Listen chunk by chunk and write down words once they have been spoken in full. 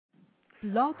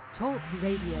Blog Talk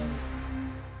Radio.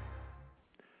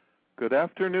 Good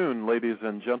afternoon, ladies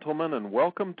and gentlemen, and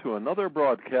welcome to another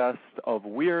broadcast of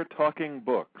We're Talking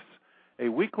Books, a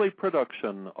weekly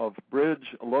production of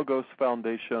Bridge Logos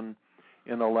Foundation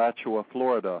in Alachua,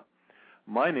 Florida.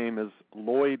 My name is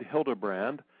Lloyd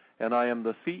Hildebrand, and I am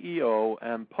the CEO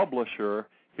and publisher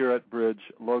here at Bridge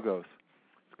Logos.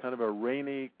 It's kind of a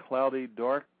rainy, cloudy,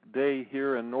 dark day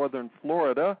here in northern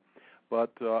Florida,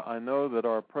 but I know that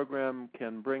our program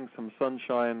can bring some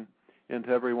sunshine into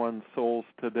everyone's souls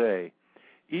today.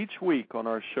 Each week on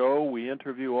our show, we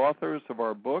interview authors of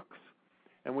our books,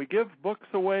 and we give books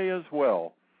away as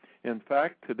well. In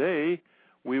fact, today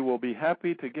we will be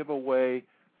happy to give away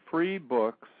free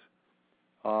books,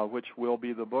 which will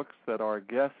be the books that our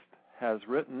guest has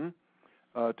written,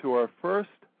 to our first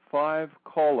 5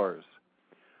 callers.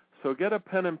 So get a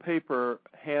pen and paper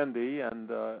handy, and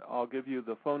I'll give you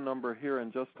the phone number here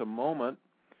in just a moment.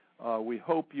 We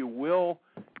hope you will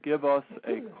give us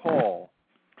a call.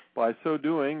 By so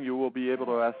doing, you will be able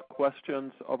to ask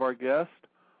questions of our guest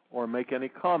or make any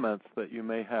comments that you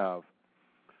may have.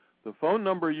 The phone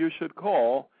number you should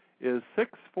call is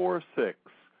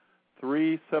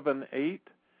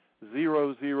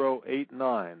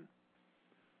 646-378-0089.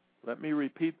 Let me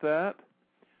repeat that,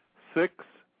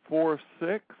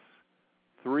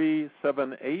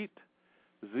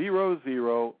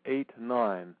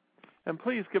 646-378-0089. And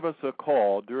please give us a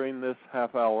call during this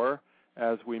half hour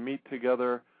as we meet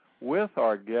together with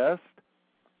our guest.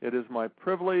 It is my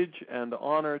privilege and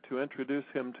honor to introduce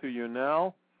him to you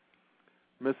now.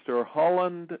 Mr.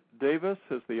 Holland Davis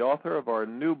is the author of our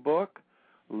new book,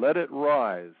 Let It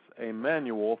Rise, a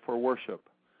Manual for Worship.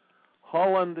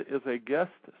 Holland is a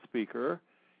guest speaker,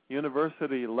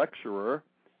 university lecturer,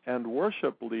 and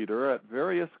worship leader at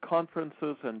various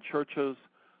conferences and churches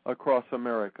across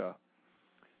America.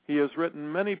 He has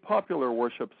written many popular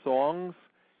worship songs,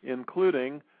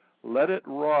 including Let It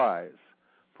Rise,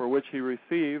 for which he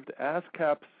received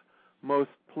ASCAP's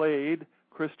Most Played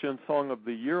Christian Song of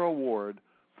the Year Award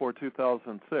for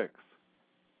 2006.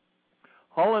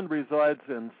 Holland resides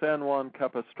in San Juan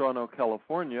Capistrano,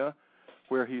 California,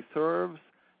 where he serves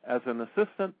as an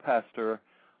assistant pastor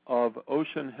of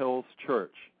Ocean Hills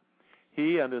Church.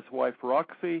 He and his wife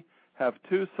Roxy have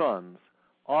 2 sons,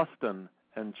 Austin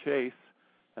and Chase,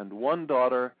 and 1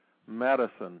 daughter,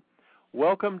 Madison.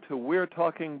 Welcome to We're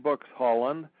Talking Books,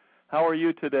 Holland. How are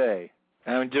you today?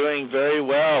 I'm doing very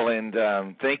well, and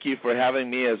thank you for having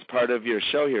me as part of your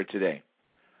show here today.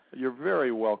 You're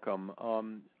very welcome.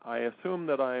 I assume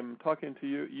that I'm talking to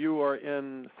you. You are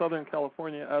in Southern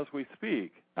California as we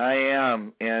speak. I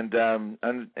am, and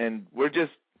we're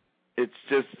just, it's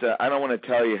just, I don't want to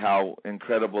tell you how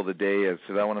incredible the day is,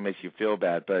 because I don't want to make you feel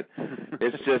bad, but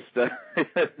it's just,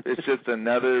 it's just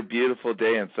another beautiful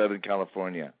day in Southern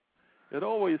California. It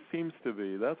always seems to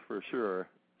be, that's for sure.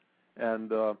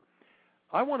 And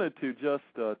I wanted to just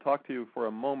talk to you for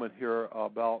a moment here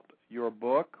about your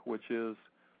book, which is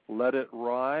Let It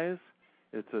Rise.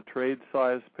 It's a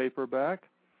trade-size paperback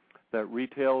that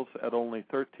retails at only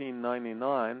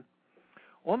 $13.99.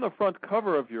 On the front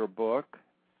cover of your book,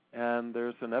 and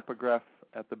there's an epigraph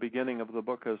at the beginning of the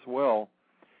book as well,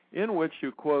 in which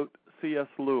you quote C.S.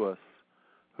 Lewis,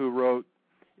 who wrote,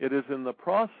 "It is in the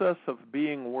process of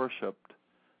being worshipped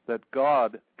that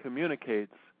God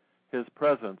communicates his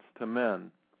presence to men."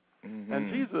 Mm-hmm.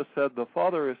 And Jesus said the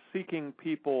Father is seeking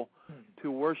people to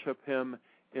worship him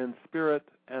in spirit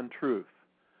and truth.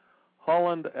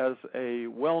 Holland, as a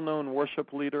well-known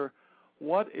worship leader,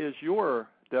 what is your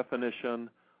definition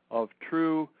of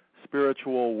true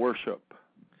spiritual worship?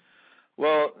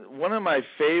 Well, one of my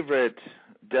favorite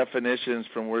definitions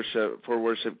for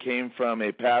worship came from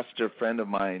a pastor friend of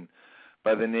mine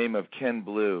by the name of Ken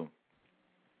Blue.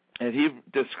 And he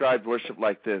described worship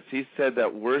like this. He said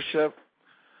that worship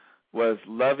was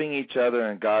loving each other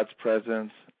in God's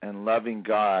presence and loving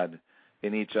God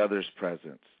in each other's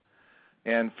presence.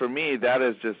 And for me, that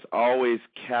has just always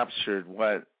captured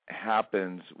what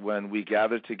happens when we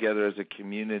gather together as a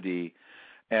community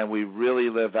and we really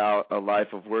live out a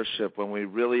life of worship, when we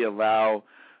really allow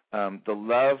the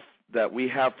love that we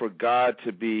have for God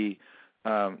to be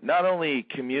not only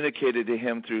communicated to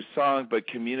him through song, but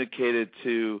communicated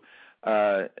to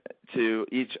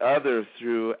each other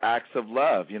through acts of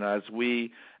love. You know, as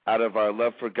we, out of our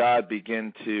love for God,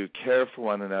 begin to care for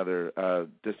one another,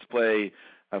 display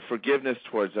forgiveness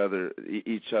towards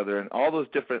each other, and all those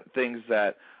different things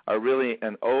that are really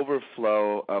an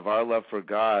overflow of our love for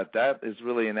God, that is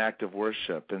really an act of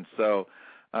worship. And so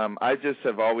I just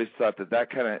have always thought that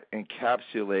kind of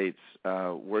encapsulates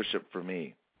worship for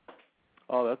me.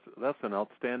 Oh, that's an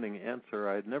outstanding answer.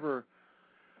 I'd never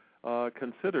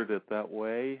considered it that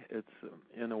way. It's,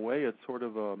 in a way, it's sort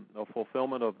of a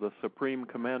fulfillment of the supreme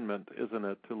commandment, isn't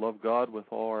it? To love God with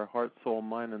all our heart, soul,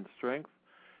 mind, and strength,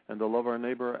 and to love our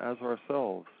neighbor as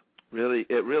ourselves. Really,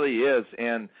 it really is.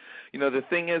 And, the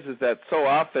thing is that so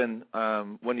often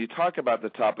when you talk about the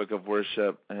topic of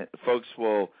worship, folks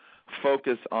will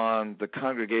focus on the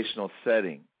congregational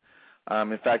setting.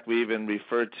 In fact, we even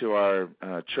refer to our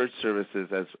church services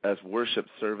as worship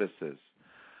services.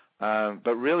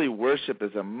 But really, worship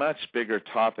is a much bigger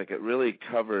topic. It really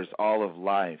covers all of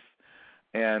life.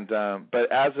 And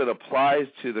but as it applies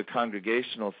to the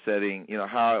congregational setting,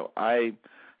 how I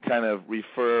kind of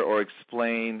refer or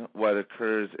explain what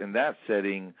occurs in that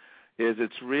setting is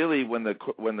it's really when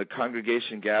the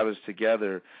congregation gathers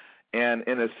together, and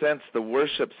in a sense, the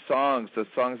worship songs, the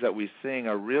songs that we sing,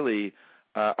 are really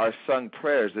are sung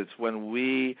prayers. It's when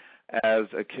we, as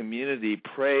a community,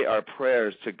 pray our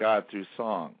prayers to God through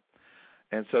song.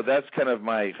 And so that's kind of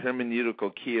my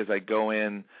hermeneutical key as I go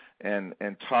in and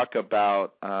talk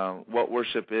about what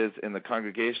worship is in the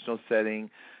congregational setting,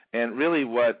 and really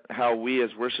how we as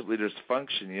worship leaders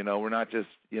function. We're not just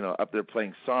up there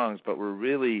playing songs, but we're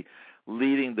really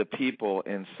leading the people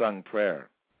in sung prayer.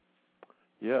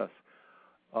 Yes.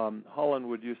 Holland,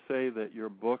 would you say that your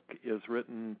book is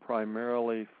written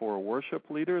primarily for worship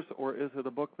leaders, or is it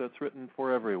a book that's written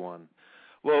for everyone?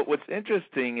 Well, what's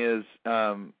interesting is,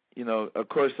 of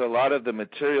course, a lot of the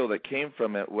material that came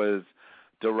from it was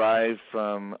derived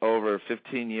from over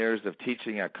 15 years of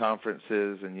teaching at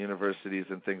conferences and universities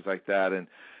and things like that.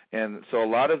 And so a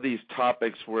lot of these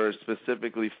topics were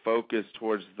specifically focused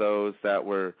towards those that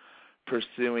were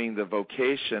pursuing the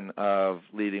vocation of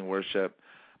leading worship.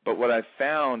 But what I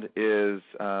found is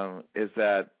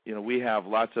that we have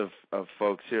lots of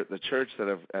folks here at the church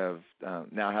that have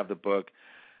now have the book,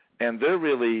 and they're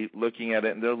really looking at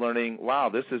it and they're learning, wow,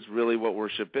 this is really what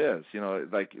worship is.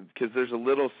 Because there's a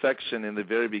little section in the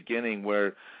very beginning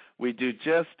where we do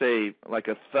just a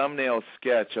thumbnail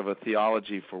sketch of a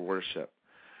theology for worship.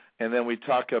 And then we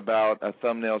talk about a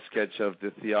thumbnail sketch of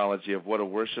the theology of what a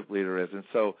worship leader is. And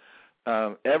so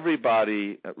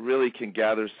everybody really can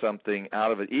gather something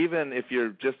out of it. Even if you're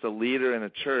just a leader in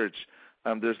a church,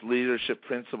 there's leadership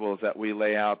principles that we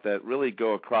lay out that really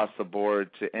go across the board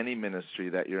to any ministry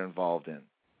that you're involved in.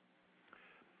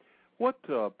 What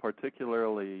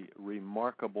particularly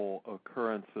remarkable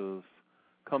occurrences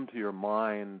come to your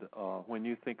mind when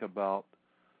you think about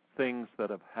things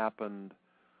that have happened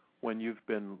when you've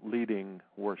been leading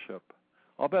worship?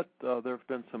 I'll bet there have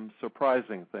been some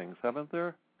surprising things, haven't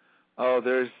there? Oh,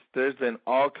 there's been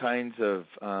all kinds of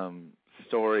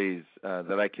stories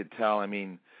that I could tell. I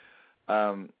mean,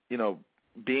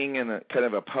 being in a kind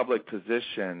of a public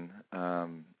position,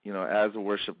 as a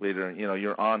worship leader,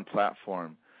 you're on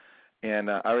platform.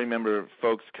 And I remember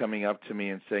folks coming up to me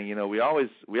and saying, we always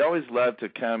love to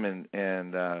come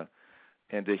and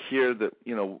to hear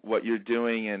what you're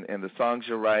doing and the songs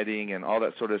you're writing and all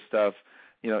that sort of stuff,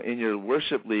 in your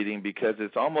worship leading, because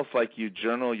it's almost like you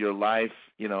journal your life,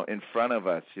 in front of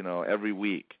us, every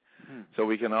week. So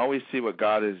we can always see what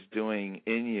God is doing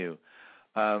in you.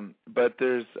 But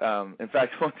there's, in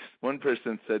fact, one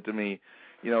person said to me,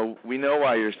 we know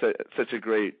why you're such a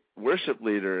great worship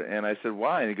leader. And I said,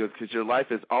 why? And he goes, because your life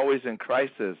is always in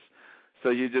crisis. So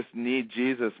you just need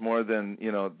Jesus more than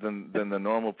the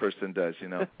normal person does,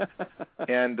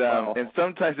 And Wow. And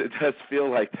sometimes it does feel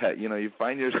like that. You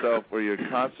find yourself where you're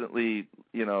constantly,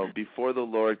 before the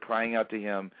Lord, crying out to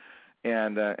Him,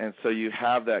 and so you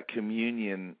have that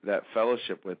communion, that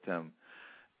fellowship with Him.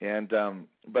 And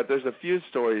but there's a few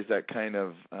stories that kind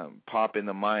of pop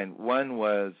into mind. One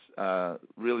was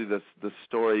really the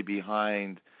story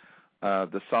behind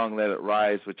the song "Let It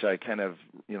Rise," which I kind of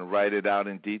write it out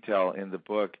in detail in the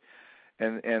book,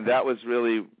 and that was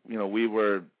really we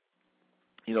were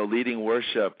leading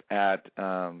worship at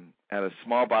a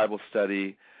small Bible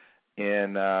study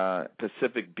in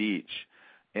Pacific Beach.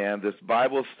 And this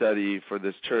Bible study for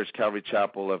this church, Calvary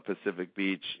Chapel of Pacific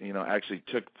Beach, actually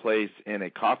took place in a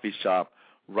coffee shop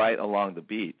right along the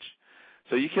beach.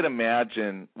 So you can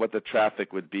imagine what the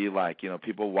traffic would be like,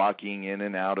 people walking in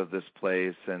and out of this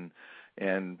place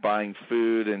and buying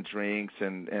food and drinks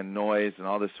and noise and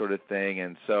all this sort of thing.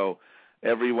 And so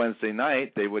every Wednesday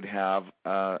night they would have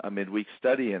a midweek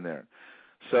study in there.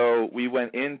 So we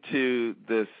went into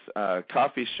this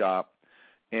coffee shop,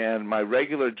 and my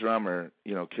regular drummer,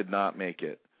 could not make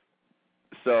it.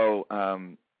 So,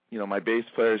 my bass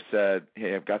player said,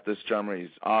 "Hey, I've got this drummer. He's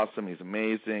awesome. He's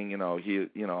amazing.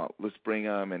 Let's bring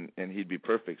him, and he'd be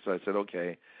perfect." So I said,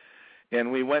 "Okay."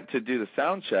 And we went to do the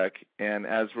sound check, and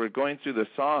as we're going through the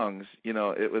songs,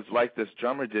 it was like this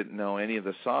drummer didn't know any of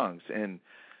the songs. And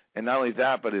not only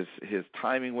that, but his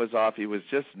timing was off. He was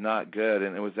just not good.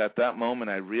 And it was at that moment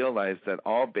I realized that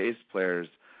all bass players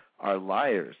are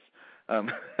liars.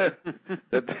 That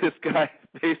this guy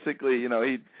basically,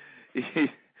 he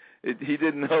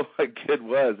didn't know what good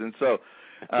was. And so,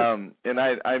 and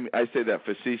I say that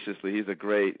facetiously. He's a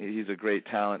great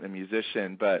talent and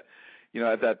musician. But,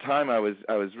 at that time I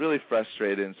was really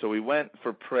frustrated. And so we went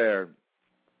for prayer.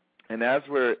 And as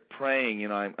we're praying,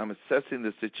 I'm assessing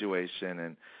the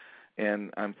situation,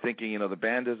 and I'm thinking, the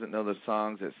band doesn't know the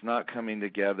songs. It's not coming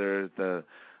together. The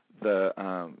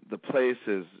place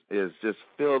is just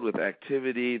filled with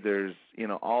activity. There's,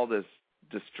 all this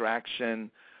distraction,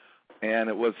 and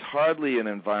it was hardly an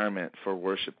environment for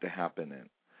worship to happen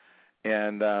in.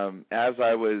 And as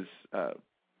I was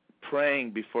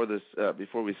praying before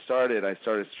we started, I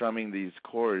started strumming these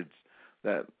chords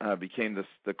that became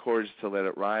the chords to Let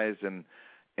It Rise. And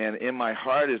in my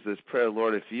heart is this prayer,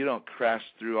 Lord, if you don't crash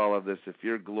through all of this, if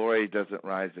your glory doesn't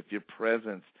rise, if your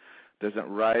presence doesn't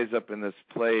rise up in this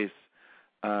place,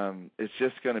 it's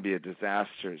just going to be a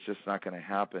disaster. It's just not going to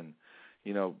happen.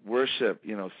 Worship,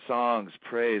 songs,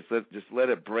 praise, let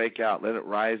it break out, let it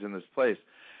rise in this place.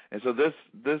 And so this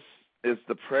is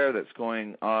the prayer that's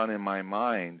going on in my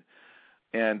mind.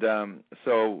 And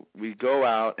so we go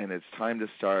out, and it's time to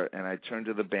start, and I turn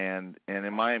to the band, and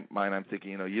in my mind I'm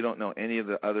thinking, you don't know any of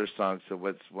the other songs, so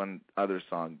what's one other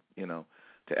song, to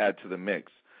add to the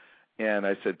mix? And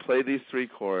I said, play these 3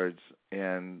 chords,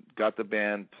 and got the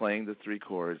band playing the 3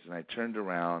 chords, and I turned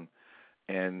around,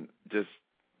 and just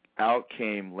out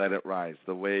came Let It Rise.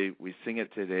 The way we sing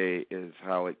it today is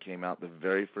how it came out the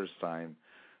very first time,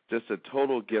 just a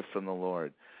total gift from the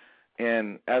Lord.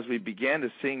 And as we began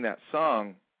to sing that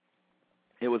song,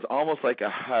 it was almost like a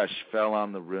hush fell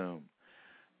on the room.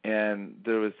 And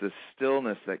there was this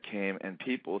stillness that came, and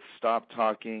people stopped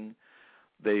talking.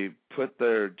 They put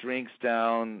their drinks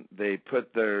down, they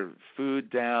put their food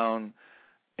down,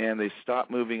 and they stopped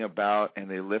moving about,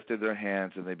 and they lifted their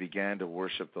hands, and they began to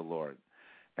worship the Lord.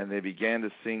 And they began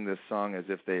to sing this song as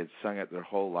if they had sung it their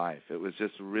whole life. It was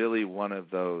just really one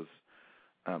of those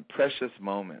precious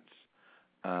moments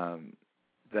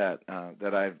that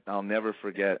I'll never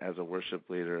forget as a worship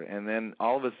leader. And then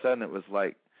all of a sudden it was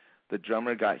like the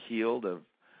drummer got healed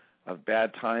of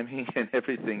bad timing and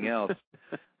everything else.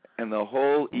 And the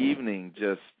whole evening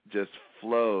just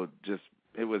flowed.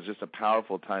 It was just a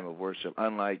powerful time of worship.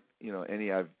 Unlike,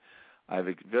 any I've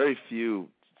very few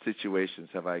situations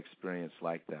have I experienced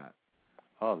like that.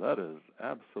 Oh, that is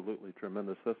absolutely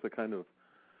tremendous. That's the kind of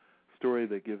story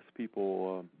that gives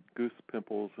people goose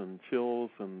pimples and chills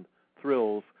and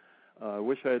thrills. I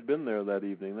wish I had been there that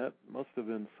evening. That must have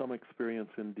been some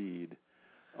experience indeed.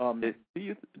 Do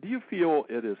you feel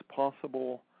it is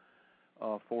possible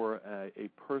for a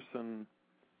person,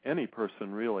 any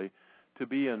person really, to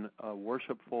be in a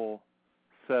worshipful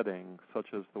setting such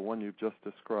as the one you've just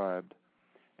described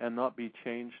and not be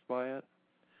changed by it?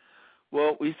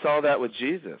 Well, we saw that with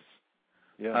Jesus.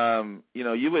 Yeah.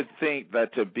 You would think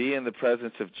that to be in the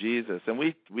presence of Jesus, and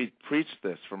we preach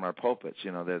this from our pulpits,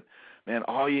 that, man,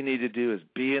 all you need to do is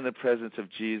be in the presence of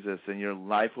Jesus and your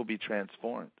life will be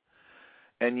transformed.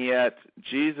 And yet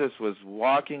Jesus was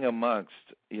walking amongst,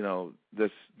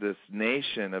 this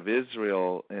nation of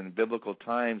Israel in biblical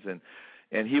times,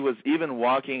 and he was even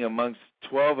walking amongst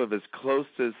 12 of his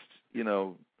closest,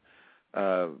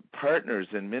 partners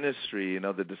in ministry,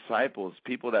 the disciples,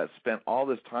 people that spent all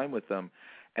this time with them,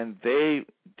 and they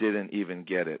didn't even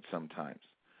get it sometimes.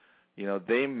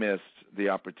 They missed the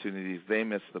opportunities, they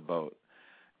missed the boat.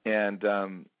 And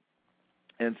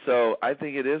so I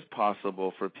think it is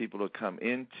possible for people to come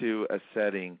into a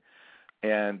setting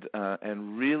and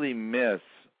really miss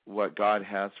what God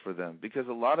has for them, because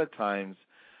a lot of times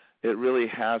it really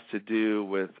has to do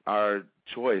with our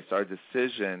choice, our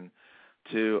decision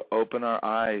to open our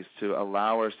eyes, to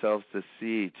allow ourselves to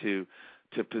see, to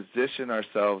position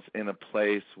ourselves in a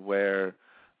place where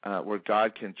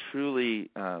God can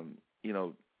truly,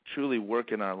 truly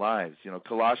work in our lives.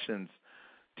 Colossians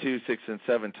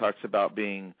 2:6-7 talks about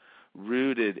being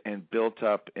rooted and built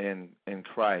up in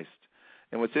Christ.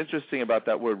 And what's interesting about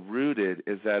that word rooted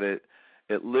is that it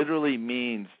literally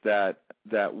means that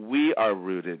we are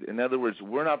rooted. In other words,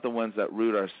 we're not the ones that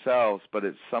root ourselves, but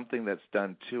it's something that's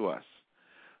done to us.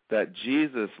 That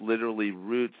Jesus literally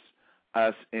roots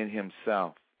us in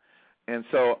himself. And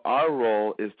so our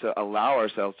role is to allow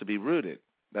ourselves to be rooted.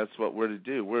 That's what we're to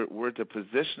do. We're to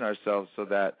position ourselves so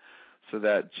that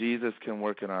Jesus can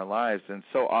work in our lives. And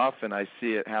so often I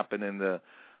see it happen in the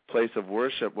place of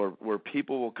worship where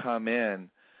people will come in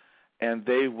and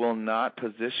they will not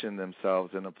position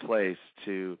themselves in a place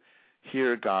to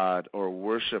hear God or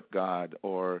worship God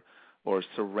or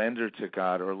surrender to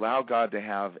God or allow God to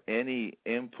have any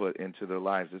input into their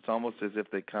lives. It's almost as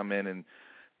if they come in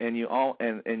and you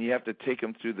have to take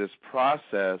them through this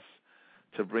process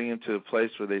to bring them to a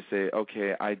place where they say,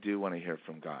 okay, I do want to hear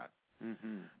from God.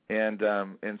 Mm-hmm.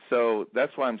 And so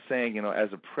that's why I'm saying,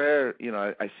 as a prayer,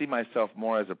 I see myself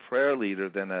more as a prayer leader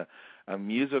than a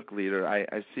music leader.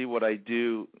 I see what I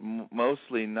do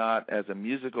mostly not as a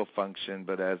musical function,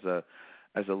 but as a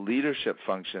leadership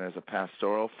function, as a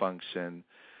pastoral function,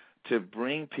 to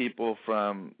bring people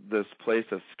from this place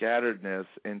of scatteredness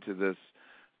into this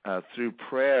through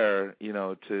prayer,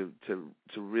 to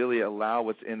really allow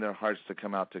what's in their hearts to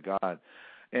come out to God.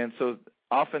 And so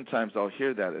oftentimes I'll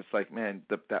hear that. It's like, man,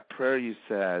 that prayer you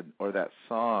said or that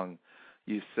song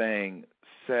you sang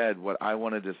said what I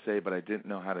wanted to say, but I didn't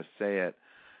know how to say it.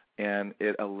 And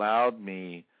it allowed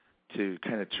me to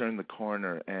kind of turn the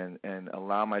corner and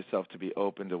allow myself to be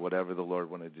open to whatever the Lord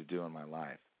wanted to do in my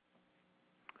life.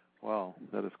 Wow,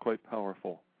 that is quite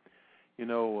powerful.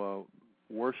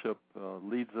 Worship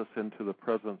leads us into the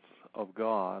presence of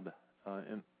God,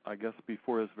 and I guess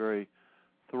before His very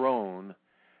throne.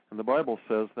 And the Bible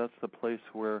says that's the place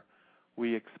where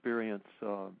we experience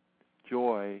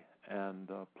joy and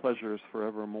pleasures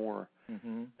forevermore.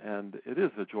 Mm-hmm. And it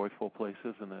is a joyful place,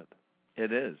 isn't it?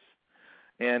 It is.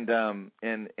 And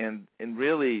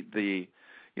really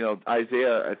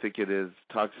Isaiah, I think it is,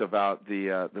 talks about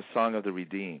the song of the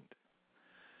redeemed.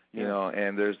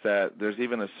 And there's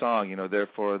even a song,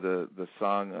 therefore the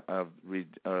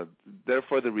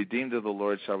redeemed of the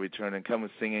Lord shall return and come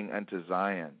with singing unto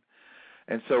Zion.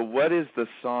 And so what is the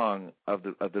song of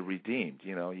the redeemed?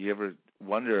 You ever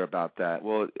wonder about that?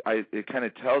 Well, it kind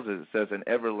of tells us, it says an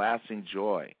everlasting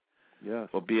joy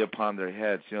will be upon their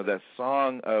heads. That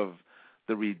song of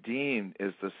the redeemed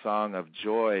is the song of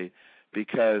joy,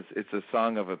 because it's a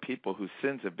song of a people whose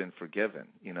sins have been forgiven.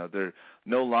 They're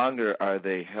no longer are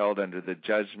they held under the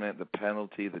judgment, the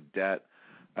penalty, the debt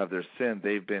of their sin.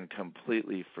 They've been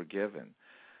completely forgiven.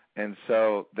 And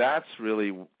so that's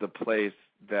really the place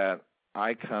that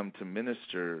I come to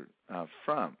minister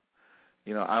from.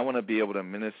 I want to be able to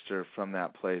minister from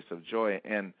that place of joy.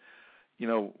 And,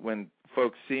 when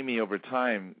folks see me over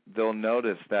time, they'll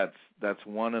notice that's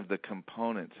one of the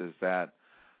components is that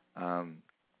I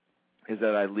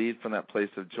lead from that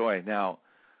place of joy. Now,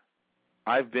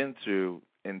 I've been through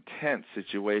intense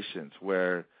situations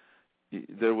where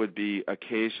there would be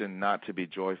occasion not to be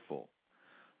joyful,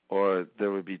 or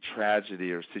there would be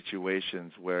tragedy or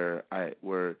situations where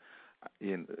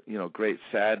great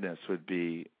sadness would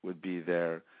be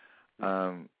there.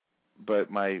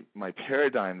 But my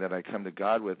paradigm that I come to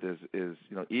God with is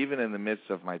even in the midst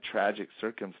of my tragic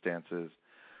circumstances,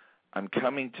 I'm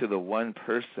coming to the one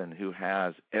person who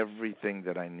has everything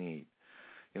that I need.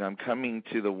 I'm coming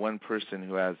to the one person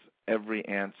who has every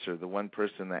answer, the one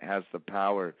person that has the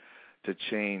power to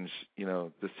change,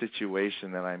 the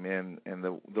situation that I'm in, and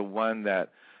the one that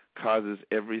causes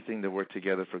everything to work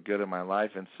together for good in my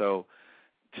life. And so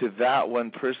to that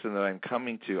one person that I'm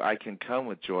coming to, I can come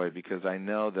with joy because I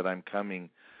know that I'm coming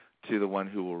to the one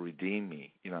who will redeem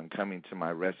me. I'm coming to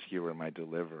my rescuer, my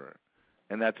deliverer.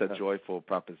 And that's a joyful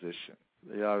proposition.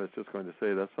 Yeah, I was just going to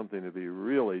say that's something to be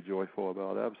really joyful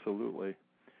about, absolutely.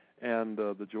 And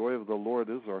the joy of the Lord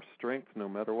is our strength no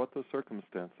matter what the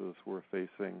circumstances we're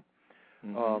facing.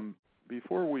 Mm-hmm.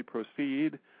 Before we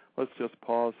proceed, let's just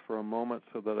pause for a moment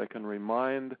so that I can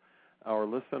remind our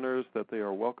listeners that they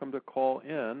are welcome to call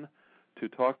in to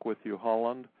talk with you,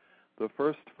 Holland. The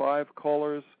first 5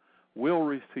 callers will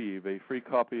receive a free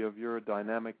copy of your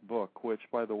dynamic book, which,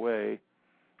 by the way,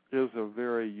 is a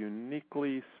very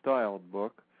uniquely styled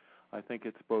book. I think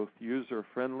it's both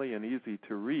user-friendly and easy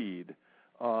to read.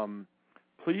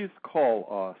 Please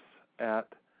call us at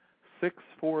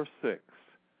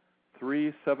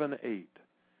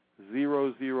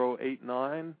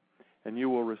 646-378-0089, and you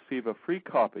will receive a free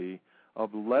copy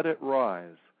of Let It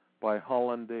Rise by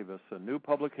Holland Davis, a new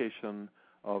publication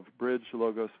of Bridge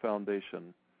Logos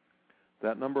Foundation.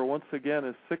 That number, once again,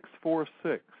 is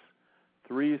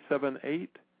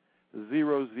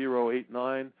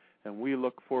 646-378-0089, and we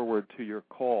look forward to your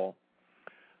call.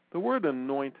 The word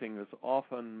anointing is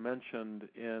often mentioned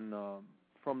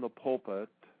from the pulpit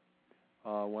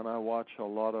when I watch a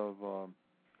lot of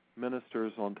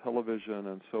ministers on television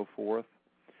and so forth,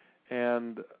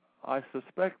 and I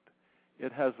suspect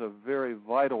it has a very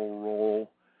vital role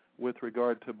with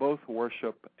regard to both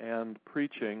worship and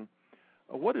preaching.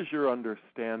 What is your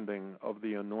understanding of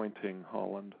the anointing,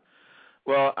 Holland?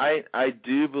 Well, I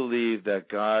do believe that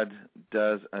God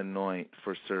does anoint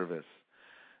for service.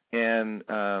 And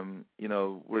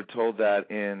we're told that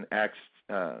in Acts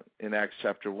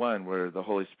chapter 1, where the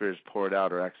Holy Spirit is poured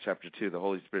out, or Acts chapter 2, the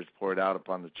Holy Spirit is poured out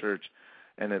upon the church,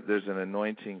 and there's an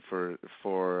anointing for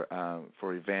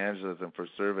evangelism, for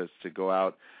service, to go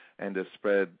out and to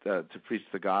spread, to preach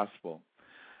the gospel.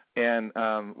 And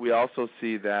we also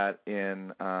see that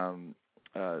in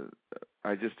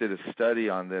I just did a study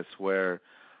on this, where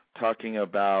talking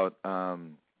about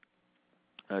dunamis,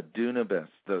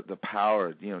 the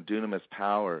power, dunamis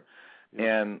power.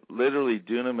 Yeah. And literally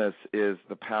dunamis is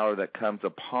the power that comes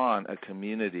upon a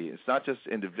community. It's not just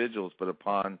individuals, but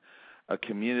upon a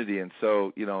community. And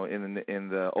so, in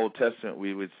the Old Testament,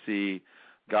 we would see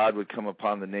God would come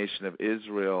upon the nation of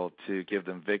Israel to give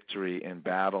them victory in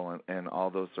battle and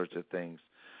all those sorts of things.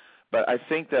 But I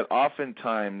think that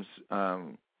oftentimes,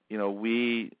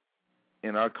 we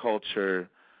in our culture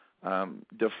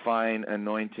define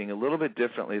anointing a little bit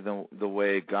differently than the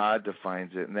way God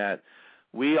defines it, and that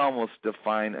we almost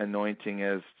define anointing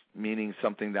as meaning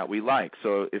something that we like.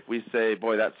 So if we say,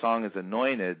 boy, that song is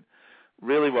anointed,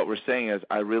 really what we're saying is,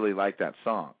 I really like that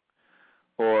song.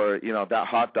 Or, that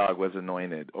hot dog was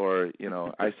anointed. Or,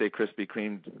 I say Krispy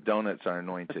Kreme donuts are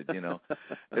anointed,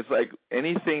 It's like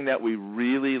anything that we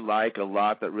really like a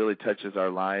lot, that really touches our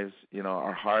lives,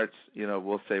 our hearts,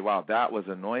 we'll say, wow, that was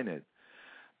anointed.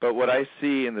 But what I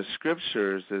see in the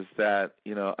scriptures is that,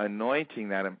 anointing,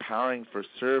 that empowering for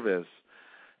service,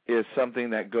 is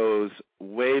something that goes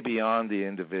way beyond the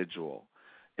individual.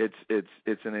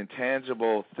 It's an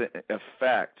intangible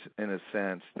effect, in a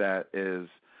sense, that is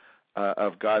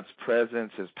of God's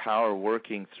presence, His power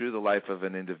working through the life of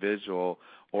an individual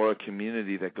or a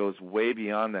community that goes way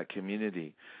beyond that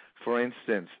community. For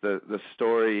instance, the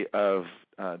story of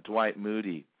Dwight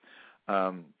Moody.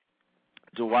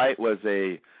 Dwight was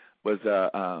an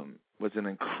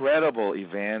incredible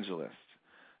evangelist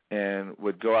and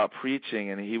would go out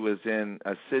preaching, and he was in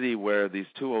a city where these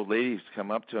two old ladies come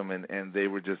up to him, and they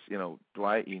were just,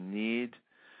 Dwight, you need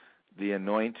the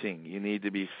anointing. You need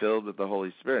to be filled with the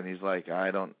Holy Spirit. And he's like,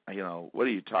 I don't, what are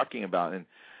you talking about?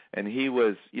 And he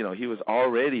was, he was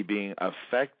already being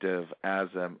effective as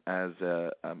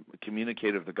a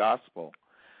communicator of the gospel.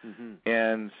 Mm-hmm.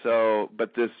 And so,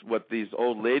 but what these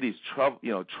old ladies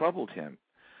troubled him.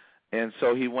 And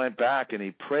so he went back and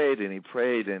he prayed and he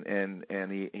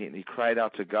cried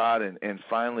out to God, and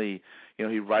finally,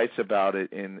 he writes about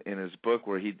it in his book,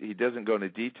 where he doesn't go into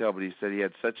detail, but he said he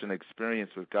had such an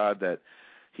experience with God that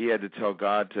he had to tell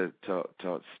God to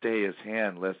stay his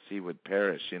hand lest he would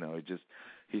perish.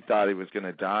 He thought he was going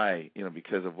to die,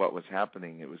 because of what was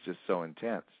happening. It was just so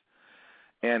intense.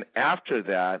 And after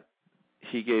that,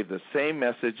 he gave the same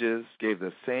messages, gave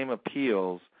the same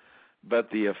appeals,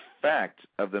 but the effect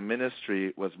of the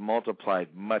ministry was multiplied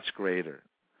much greater.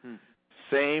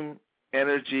 Same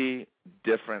energy,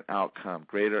 different outcome,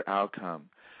 greater outcome.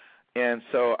 And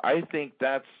so I think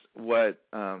that's what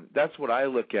I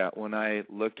look at when I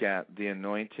look at the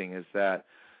anointing, is that,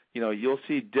 you'll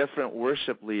see different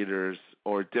worship leaders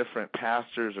or different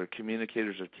pastors or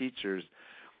communicators or teachers,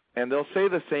 and they'll say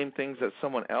the same things that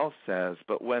someone else says,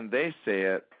 but when they say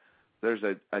it, there's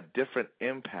a different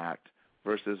impact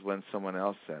versus when someone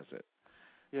else says it.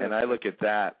 Yeah. And I look at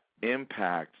that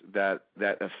impact, that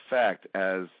effect,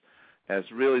 as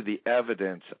really the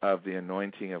evidence of the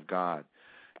anointing of God.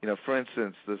 For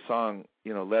instance, the song,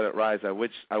 Let It Rise, I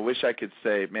wish I could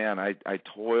say, man, I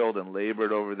toiled and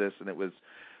labored over this, and it was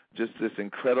just this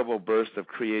incredible burst of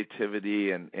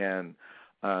creativity, and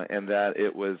that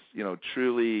it was,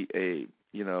 truly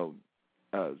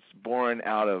born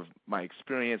out of my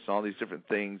experience and all these different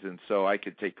things, and so I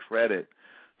could take credit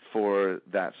for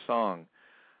that song.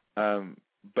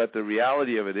 But the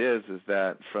reality of it is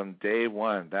that from day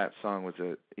one, that song was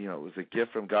it was a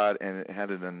gift from God, and it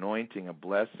had an anointing, a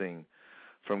blessing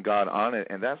from God on it.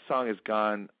 And that song has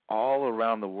gone all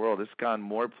around the world. It's gone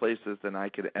more places than I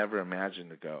could ever imagine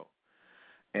to go.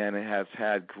 And it has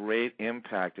had great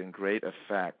impact and great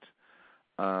effect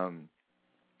on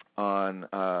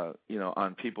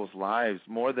people's lives,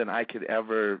 more than I could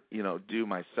ever, do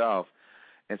myself.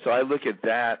 And so I look at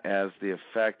that as the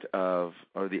effect of,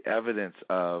 or the evidence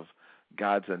of,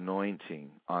 God's anointing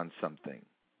on something.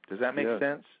 Does that make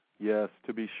sense? Yes,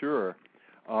 to be sure.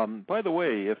 By the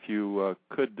way, if you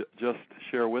could just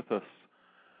share with us,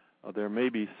 there may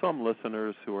be some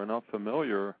listeners who are not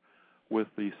familiar with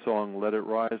the song Let It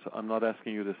Rise. I'm not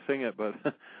asking you to sing it, but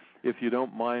if you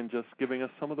don't mind just giving us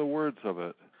some of the words of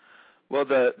it. Well,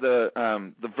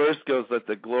 the verse goes, "Let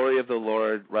the glory of the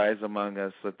Lord rise among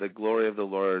us. Let the glory of the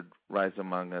Lord rise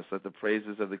among us. Let the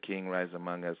praises of the King rise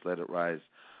among us. Let it rise.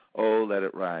 Oh, let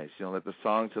it rise. Let the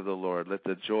songs of the Lord, let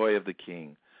the joy of the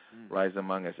King rise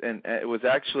among us." And it was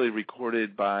actually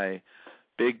recorded by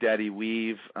Big Daddy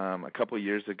Weave a couple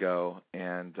years ago,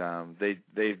 and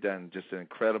they've done just an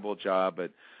incredible job.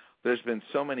 But there's been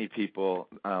so many people.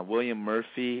 William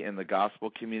Murphy in the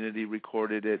gospel community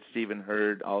recorded it. Stephen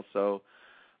Hurd also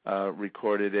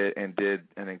recorded it and did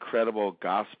an incredible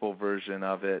gospel version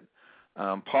of it.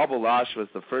 Paul Balash was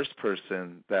the first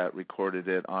person that recorded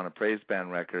it on a praise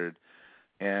band record.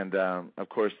 And, of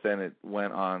course, then it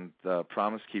went on the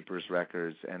Promise Keepers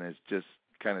records, and it just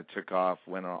kind of took off,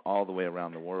 went all the way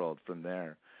around the world from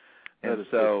there. And that is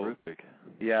so terrific.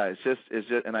 Yeah, it's just,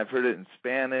 and I've heard it in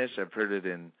Spanish, I've heard it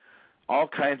in all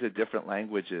kinds of different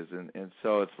languages, and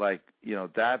so it's like,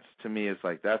 that's, to me, is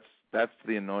like, that's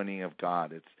the anointing of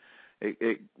God.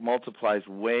 It multiplies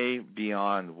way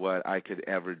beyond what I could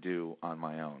ever do on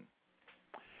my own.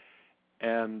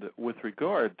 And with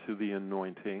regard to the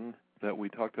anointing that we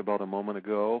talked about a moment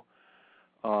ago,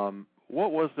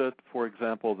 what was it, for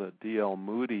example, that D.L.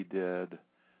 Moody did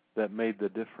that made the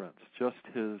difference? Just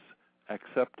his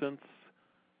acceptance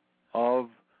of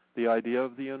the idea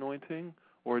of the anointing,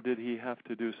 or did he have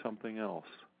to do something else?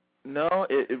 No,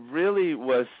 it really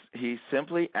was, he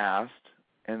simply asked,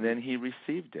 and then he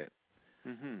received it.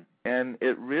 Mm-hmm. And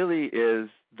it really is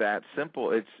that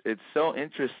simple. It's so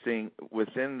interesting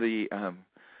within the,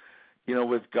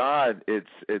 with God,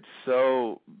 it's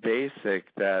so basic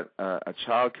that a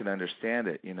child can understand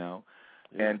it, Yeah.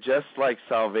 And just like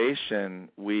salvation,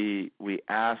 we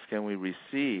ask and we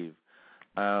receive.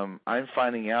 I'm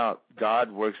finding out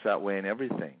God works that way in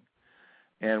everything.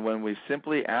 And when we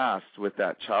simply ask with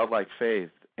that childlike faith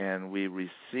and we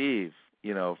receive,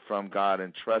 from God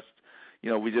and trust,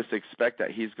 we just expect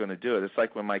that He's going to do it. It's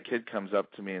like when my kid comes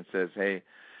up to me and says, "Hey,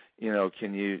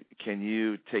 can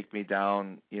you take me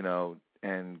down,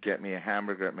 and get me a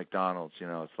hamburger at McDonald's?"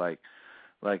 It's like,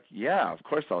 yeah, of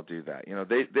course I'll do that.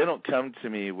 They don't come to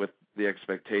me with the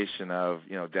expectation of,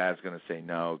 Dad's going to say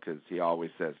no because he always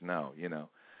says no,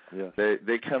 Yes.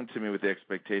 They come to me with the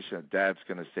expectation that Dad's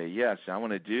going to say yes. I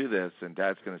want to do this, and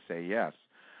Dad's going to say yes.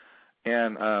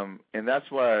 And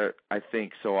that's why I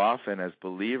think so often as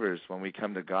believers, when we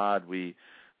come to God, we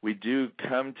do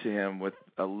come to Him with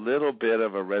a little bit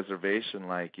of a reservation,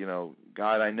 like,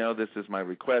 God, I know this is my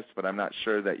request, but I'm not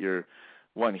sure that you're,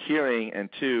 one, hearing, and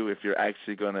two, if you're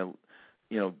actually going to,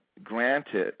 grant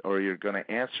it or you're going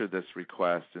to answer this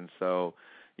request. And so,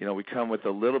 we come with a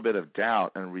little bit of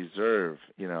doubt and reserve,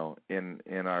 in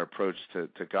our approach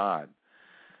to God.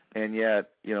 And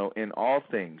yet, in all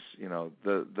things,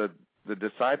 the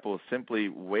disciples simply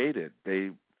waited.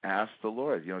 They asked the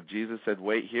Lord. Jesus said,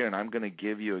 "Wait here, and I'm going to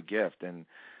give you a gift." And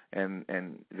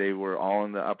they were all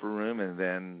in the upper room, and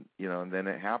then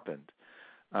it happened.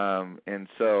 And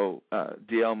so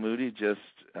D.L. Moody just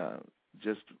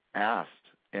asked,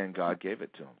 and God gave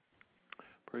it to him.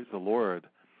 Praise the Lord.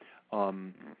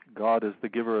 God is the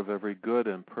giver of every good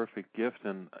and perfect gift,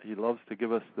 and He loves to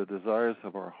give us the desires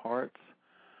of our hearts.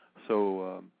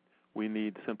 So we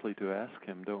need simply to ask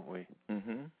Him, don't we?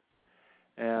 Mm-hmm.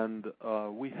 And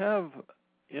we have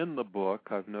in the book,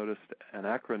 I've noticed an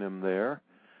acronym there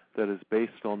that is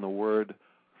based on the word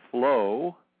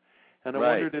flow, and I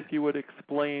wondered if you would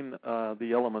explain the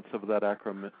elements of that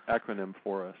acronym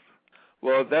for us.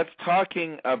 Well, that's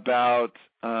talking about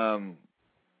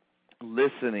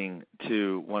listening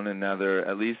to one another,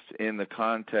 at least in the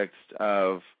context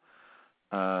of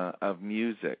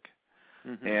music.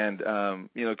 Mm-hmm. And,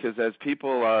 because as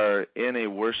people are in a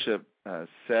worship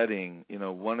setting,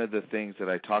 one of the things that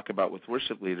I talk about with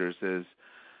worship leaders is,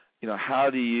 how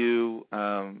do you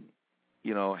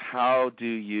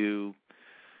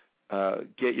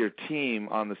get your team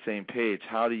on the same page?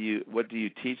 What do you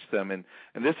teach them? And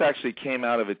this actually came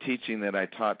out of a teaching that I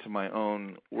taught to my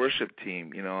own worship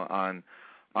team,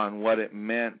 on what it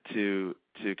meant to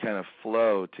kind of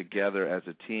flow together as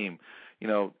a team.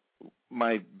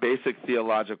 My basic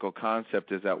theological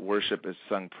concept is that worship is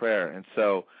sung prayer. And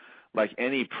so, like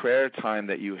any prayer time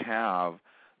that you have,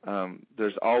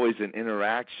 there's always an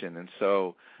interaction. And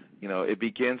so, it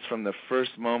begins from the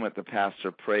first moment the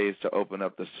pastor prays to open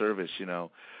up the service.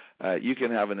 You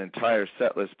can have an entire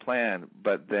set list plan,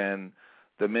 but then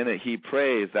the minute he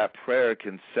prays, that prayer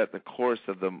can set the course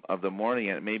of the morning,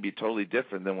 and it may be totally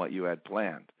different than what you had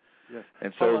planned. Yes.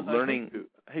 And so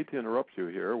I hate to interrupt you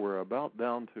here. We're about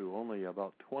down to only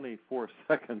about 24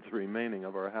 seconds remaining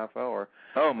of our half hour.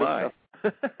 Oh, my.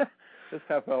 This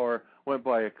half hour went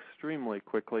by extremely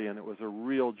quickly, and it was a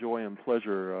real joy and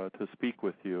pleasure to speak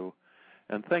with you.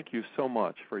 And thank you so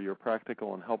much for your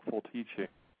practical and helpful teaching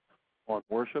on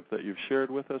worship that you've shared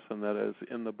with us, and that is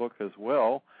in the book as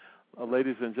well.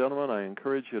 Ladies and gentlemen, I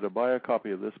encourage you to buy a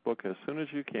copy of this book as soon as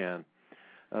you can.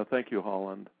 Thank you,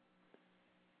 Holland.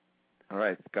 All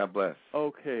right. God bless.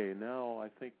 Okay, now I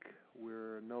think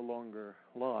we're no longer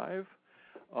live.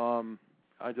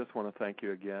 I just want to thank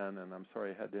you again, and I'm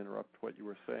sorry I had to interrupt what you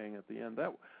were saying at the end.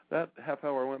 That half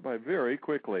hour went by very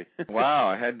quickly. Wow,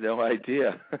 I had no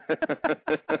idea.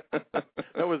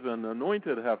 That was an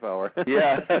anointed half hour.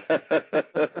 Yeah.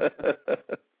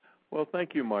 Well,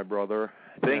 thank you, my brother.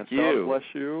 Thank and you. God bless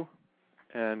you,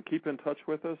 and keep in touch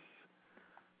with us.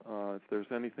 If there's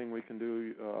anything we can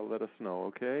do, let us know,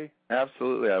 okay?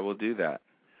 Absolutely, I will do that.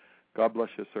 God bless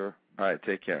you, sir. All right,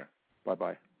 take care.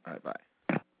 Bye-bye. All right, bye.